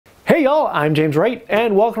Hey y'all, I'm James Wright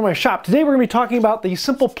and welcome to my shop. Today we're going to be talking about the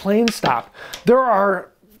simple plane stop. There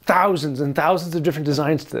are thousands and thousands of different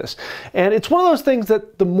designs to this. And it's one of those things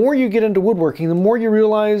that the more you get into woodworking, the more you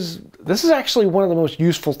realize this is actually one of the most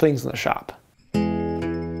useful things in the shop.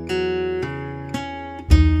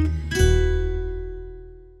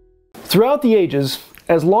 Throughout the ages,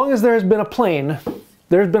 as long as there has been a plane,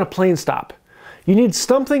 there's been a plane stop. You need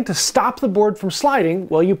something to stop the board from sliding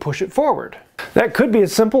while you push it forward. That could be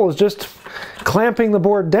as simple as just clamping the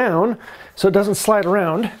board down so it doesn't slide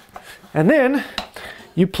around, and then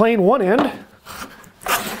you plane one end,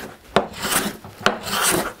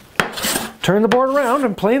 turn the board around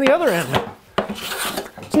and plane the other end.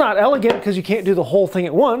 It's not elegant because you can't do the whole thing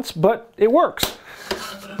at once, but it works.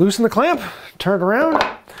 Loosen the clamp, turn it around,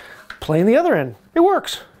 plane the other end. It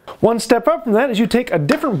works. One step up from that is you take a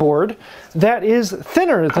different board that is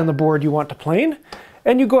thinner than the board you want to plane,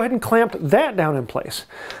 and you go ahead and clamp that down in place.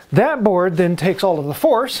 That board then takes all of the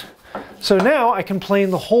force, so now I can plane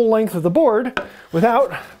the whole length of the board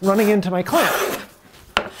without running into my clamp.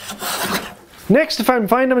 Next, if I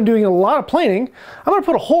find I'm doing a lot of planing, I'm going to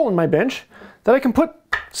put a hole in my bench that I can put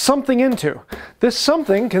something into. This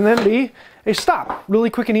something can then be a stop. Really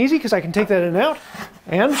quick and easy because I can take that in and out,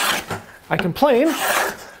 and I can plane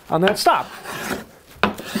on that stop.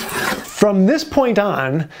 From this point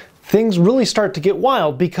on, things really start to get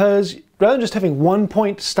wild because rather than just having one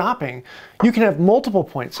point stopping, you can have multiple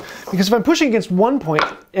points. Because if I'm pushing against one point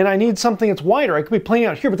and I need something that's wider, I could be planing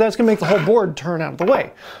out here, but that's going to make the whole board turn out of the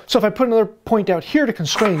way. So if I put another point out here to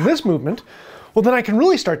constrain this movement, well then I can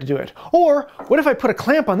really start to do it. Or what if I put a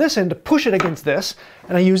clamp on this end to push it against this,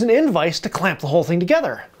 and I use an end vise to clamp the whole thing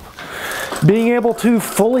together? Being able to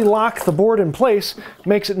fully lock the board in place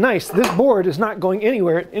makes it nice. This board is not going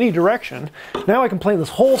anywhere in any direction. Now I can plane this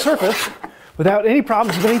whole surface without any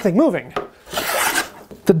problems with anything moving.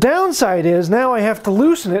 The downside is now I have to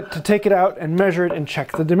loosen it to take it out and measure it and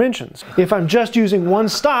check the dimensions. If I'm just using one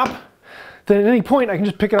stop, then at any point I can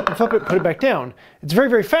just pick it up and flip it, put it back down. It's very,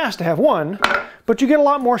 very fast to have one, but you get a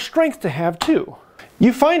lot more strength to have two.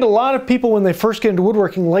 You find a lot of people when they first get into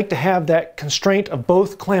woodworking like to have that constraint of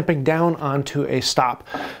both clamping down onto a stop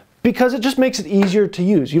because it just makes it easier to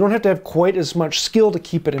use. You don't have to have quite as much skill to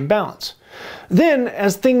keep it in balance. Then,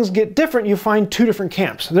 as things get different, you find two different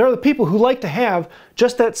camps. There are the people who like to have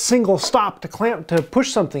just that single stop to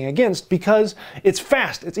push something against because it's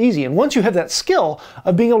fast, it's easy. And once you have that skill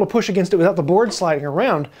of being able to push against it without the board sliding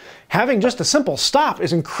around, having just a simple stop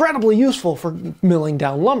is incredibly useful for milling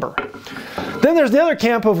down lumber. Then there's the other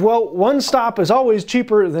camp of, well, one stop is always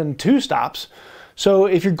cheaper than two stops. So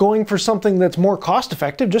if you're going for something that's more cost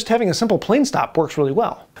effective, just having a simple plane stop works really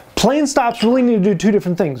well. Plane stops really need to do two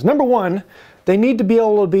different things. Number one, they need to be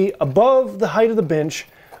able to be above the height of the bench,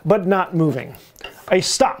 but not moving. A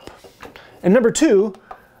stop. And number two,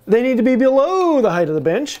 they need to be below the height of the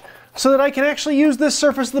bench so that I can actually use this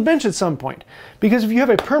surface of the bench at some point. Because if you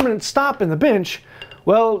have a permanent stop in the bench,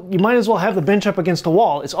 well, you might as well have the bench up against a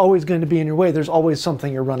wall. It's always going to be in your way. There's always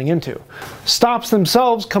something you're running into. Stops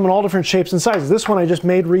themselves come in all different shapes and sizes. This one I just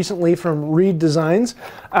made recently from Reed Designs.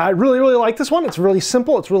 I really, really like this one. It's really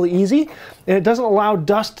simple, it's really easy, and it doesn't allow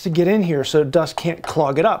dust to get in here so dust can't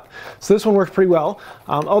clog it up. So this one works pretty well.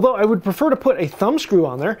 Although I would prefer to put a thumb screw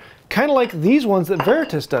on there, kind of like these ones that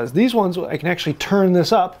Veritas does. These ones, I can actually turn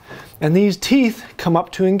this up, and these teeth come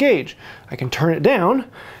up to engage. I can turn it down,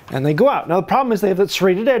 and they go out. Now the problem is they have that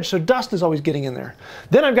serrated edge, so dust is always getting in there.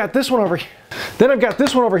 Then I've got this one over here. Then I've got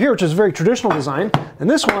this one over here, which is a very traditional design, and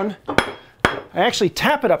this one, I actually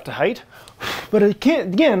tap it up to height, but it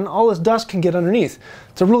can't, again, all this dust can get underneath.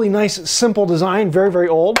 It's a really nice, simple design, very, very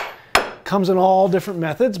old. Comes in all different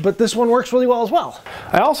methods, but this one works really well as well.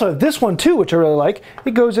 I also have this one too, which I really like.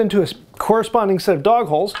 It goes into a corresponding set of dog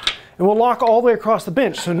holes and will lock all the way across the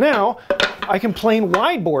bench. So now I can plane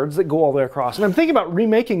wide boards that go all the way across. And I'm thinking about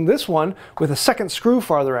remaking this one with a second screw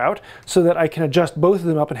farther out so that I can adjust both of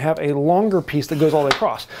them up and have a longer piece that goes all the way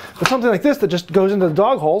across. But something like this that just goes into the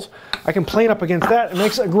dog holes, I can plane up against that. It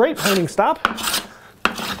makes a great planing stop.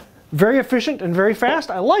 Very efficient and very fast.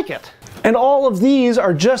 I like it. And all of these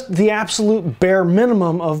are just the absolute bare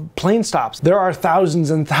minimum of plane stops. There are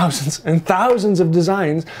thousands and thousands and thousands of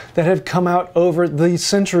designs that have come out over the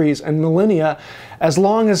centuries and millennia. As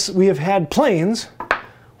long as we have had planes,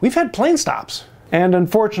 we've had plane stops. And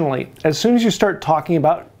unfortunately, as soon as you start talking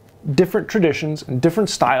about different traditions and different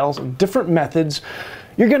styles and different methods,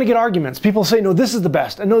 you're going to get arguments. People say, no, this is the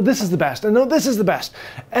best, and no, this is the best, and no, this is the best.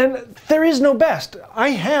 And there is no best. I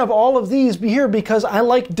have all of these here because I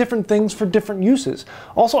like different things for different uses.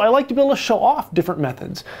 Also, I like to be able to show off different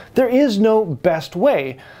methods. There is no best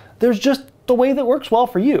way. There's just the way that works well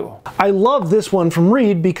for you. I love this one from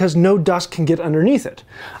Reed because no dust can get underneath it.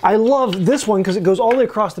 I love this one because it goes all the way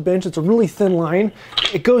across the bench. It's a really thin line.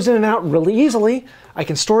 It goes in and out really easily. I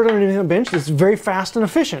can store it underneath the bench. It's very fast and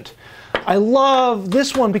efficient. I love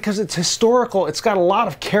this one because it's historical. It's got a lot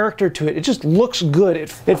of character to it. It just looks good. It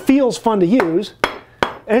feels fun to use.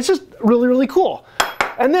 And it's just really, really cool.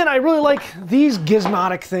 And then I really like these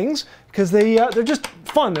gizmotic things because they're just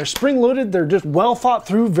fun. They're spring-loaded. They're just well thought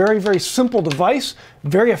through, very, very simple device,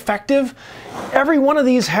 very effective. Every one of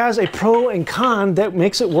these has a pro and con that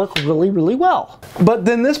makes it work really, really well. But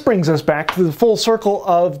then this brings us back to the full circle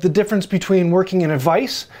of the difference between working in a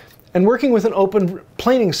vise and working with an open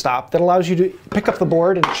planing stop that allows you to pick up the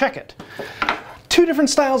board and check it. Two different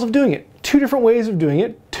styles of doing it, two different ways of doing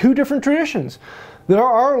it, two different traditions. There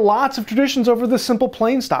are lots of traditions over the simple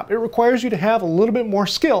plane stop. It requires you to have a little bit more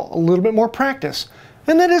skill, a little bit more practice.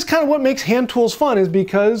 And that is kind of what makes hand tools fun, is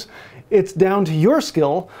because it's down to your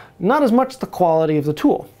skill, not as much the quality of the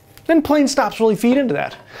tool. And plane stops really feed into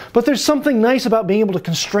that. But there's something nice about being able to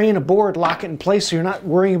constrain a board, lock it in place so you're not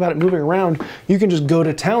worrying about it moving around. You can just go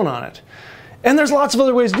to town on it. And there's lots of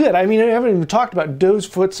other ways to do it. I mean, I haven't even talked about doze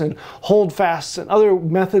foots and hold fasts and other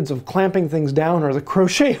methods of clamping things down, or the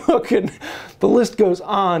crochet hook, and the list goes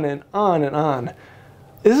on and on and on.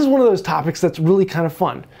 This is one of those topics that's really kind of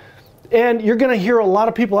fun. And you're going to hear a lot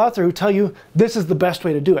of people out there who tell you this is the best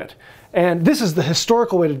way to do it. And this is the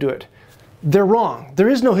historical way to do it. They're wrong. There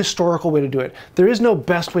is no historical way to do it. There is no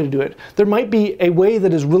best way to do it. There might be a way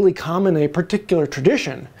that is really common in a particular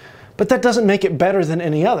tradition, but that doesn't make it better than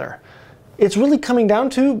any other. It's really coming down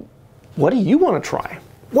to, what do you want to try?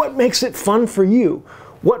 What makes it fun for you?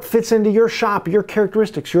 What fits into your shop, your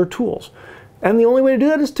characteristics, your tools? And the only way to do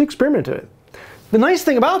that is to experiment with it. The nice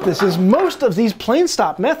thing about this is most of these plane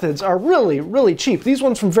stop methods are really, really cheap. These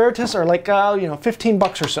ones from Veritas are like, 15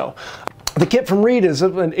 bucks or so. The kit from Reed is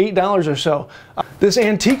 $8 or so. This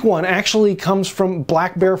antique one actually comes from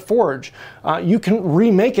Black Bear Forge. You can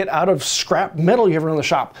remake it out of scrap metal you have around the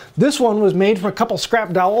shop. This one was made from a couple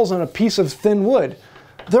scrap dowels and a piece of thin wood.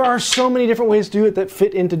 There are so many different ways to do it that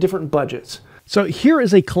fit into different budgets. So here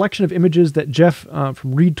is a collection of images that Jeff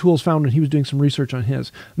from Reed Tools found when he was doing some research on his.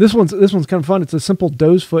 This one's kind of fun. It's a simple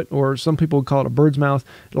doze foot, or some people would call it a bird's mouth.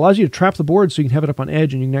 It allows you to trap the board so you can have it up on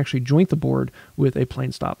edge, and you can actually joint the board with a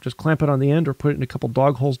plane stop. Just clamp it on the end or put it in a couple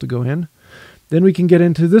dog holes to go in. Then we can get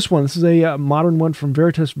into this one. This is a modern one from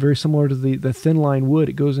Veritas, very similar to the thin line wood.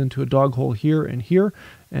 It goes into a dog hole here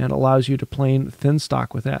and allows you to plane thin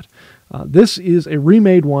stock with that. This is a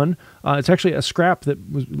remade one. It's actually a scrap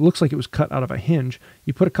that looks like it was cut out of a hinge.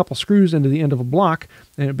 You put a couple screws into the end of a block,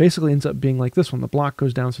 and it basically ends up being like this one. The block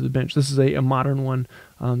goes down through the bench. This is a modern one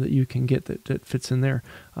that you can get that fits in there.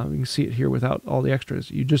 You can see it here without all the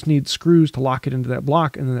extras. You just need screws to lock it into that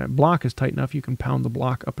block, and then that block is tight enough you can pound the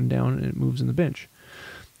block up and down, and it moves in the bench.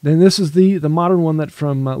 Then this is the modern one that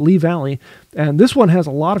from Lee Valley, and this one has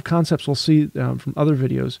a lot of concepts we'll see from other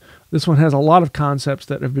videos. This one has a lot of concepts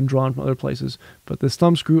that have been drawn from other places, but this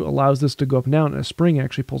thumb screw allows this to go up and down, and a spring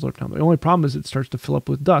actually pulls it up and down. The only problem is it starts to fill up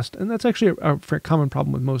with dust, and that's actually a very common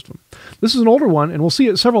problem with most of them. This is an older one, and we'll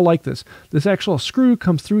see several like this. This actual screw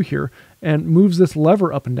comes through here and moves this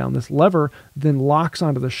lever up and down. This lever then locks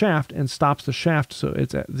onto the shaft and stops the shaft so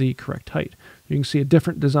it's at the correct height. You can see a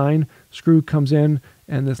different design. Screw comes in,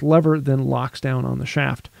 and this lever then locks down on the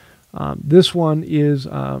shaft. This one is,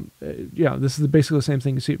 this is basically the same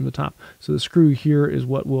thing you see from the top. So the screw here is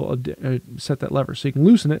what will set that lever. So you can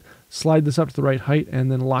loosen it, slide this up to the right height,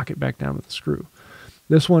 and then lock it back down with the screw.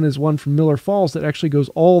 This one is one from Miller Falls that actually goes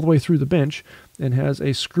all the way through the bench and has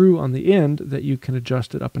a screw on the end that you can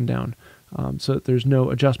adjust it up and down. So that there's no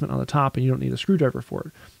adjustment on the top, and you don't need a screwdriver for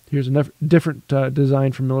it. Here's a different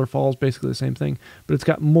design from Miller Falls, basically the same thing, but it's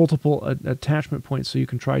got multiple attachment points so you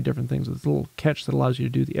can try different things. With a little catch that allows you to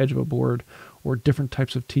do the edge of a board or different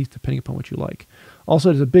types of teeth depending upon what you like. Also,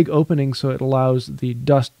 there's a big opening so it allows the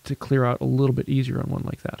dust to clear out a little bit easier on one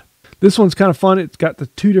like that. This one's kind of fun. It's got the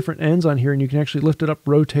two different ends on here, and you can actually lift it up,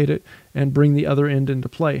 rotate it, and bring the other end into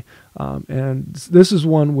play. And this is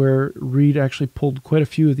one where Reed actually pulled quite a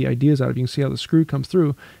few of the ideas out of. You can see how the screw comes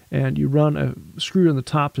through, and you run a screw on the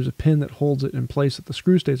top. There's a pin that holds it in place, that the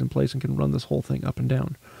screw stays in place and can run this whole thing up and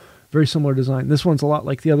down. Very similar design. This one's a lot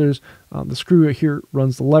like the others. The screw here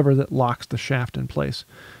runs the lever that locks the shaft in place.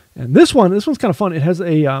 And this one's kind of fun. It has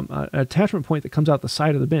an attachment point that comes out the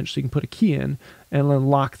side of the bench, so you can put a key in and then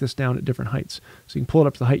lock this down at different heights. So you can pull it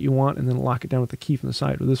up to the height you want and then lock it down with the key from the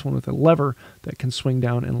side. Or this one with a lever that can swing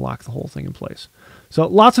down and lock the whole thing in place. So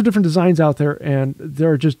lots of different designs out there, and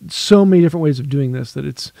there are just so many different ways of doing this that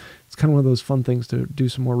it's kind of one of those fun things to do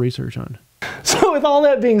some more research on. So with all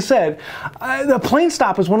that being said, the plane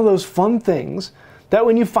stop is one of those fun things that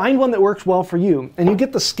when you find one that works well for you and you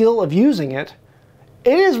get the skill of using it,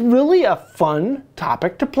 it is really a fun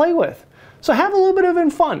topic to play with. So have a little bit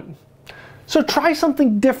of fun. So try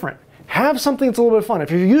something different. Have something that's a little bit fun. If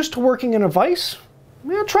you're used to working in a vise,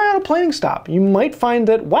 try out a planing stop. You might find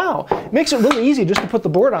that, wow, it makes it really easy just to put the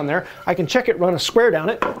board on there. I can check it, run a square down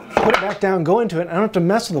it, put it back down, go into it. I don't have to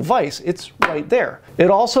mess with the vise. It's right there. It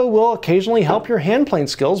also will occasionally help your hand plane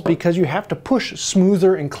skills because you have to push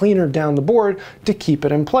smoother and cleaner down the board to keep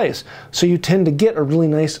it in place. So you tend to get a really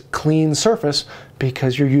nice clean surface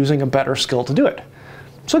because you're using a better skill to do it.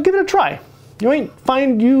 So give it a try. You might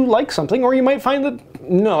find you like something, or you might find that,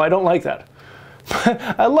 no, I don't like that.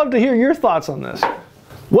 I'd love to hear your thoughts on this.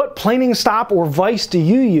 What planing stop or vise do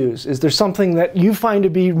you use? Is there something that you find to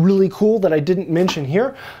be really cool that I didn't mention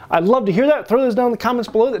here? I'd love to hear that. Throw those down in the comments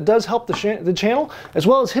below. That does help the channel, as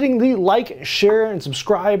well as hitting the like, share, and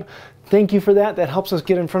subscribe. Thank you for that. That helps us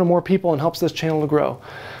get in front of more people and helps this channel to grow.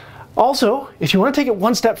 Also, if you want to take it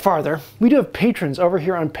one step farther, we do have patrons over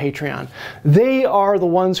here on Patreon. They are the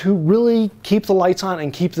ones who really keep the lights on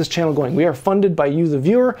and keep this channel going. We are funded by you, the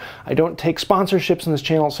viewer. I don't take sponsorships in this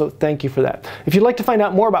channel, so thank you for that. If you'd like to find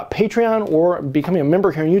out more about Patreon or becoming a member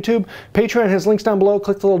here on YouTube, Patreon has links down below.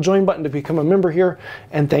 Click the little join button to become a member here,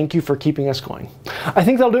 and thank you for keeping us going. I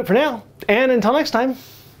think that'll do it for now, and until next time,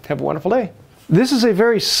 have a wonderful day. This is a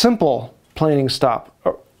very simple planing stop.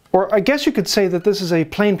 Or I guess you could say that this is a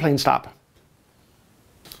plain stop.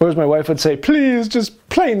 Or as my wife would say, please just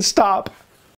plain stop.